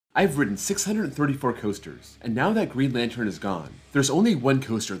I've ridden 634 coasters, and now that Green Lantern is gone, there's only one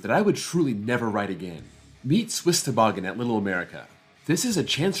coaster that I would truly never ride again. Meet Swiss Toboggan at Little America. This is a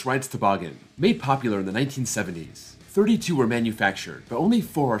chance rides toboggan, made popular in the 1970s. 32 were manufactured, but only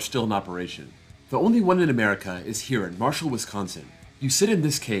 4 are still in operation. The only one in America is here in Marshall, Wisconsin. You sit in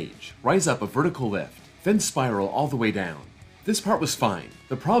this cage, rise up a vertical lift, then spiral all the way down. This part was fine.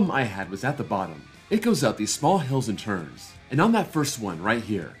 The problem I had was at the bottom. It goes up these small hills and turns, and on that first one right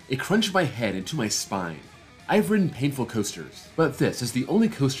here, it crunched my head into my spine. I've ridden painful coasters, but this is the only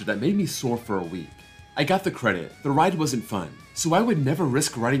coaster that made me sore for a week. I got the credit, the ride wasn't fun, so I would never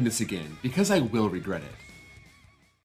risk riding this again because I will regret it.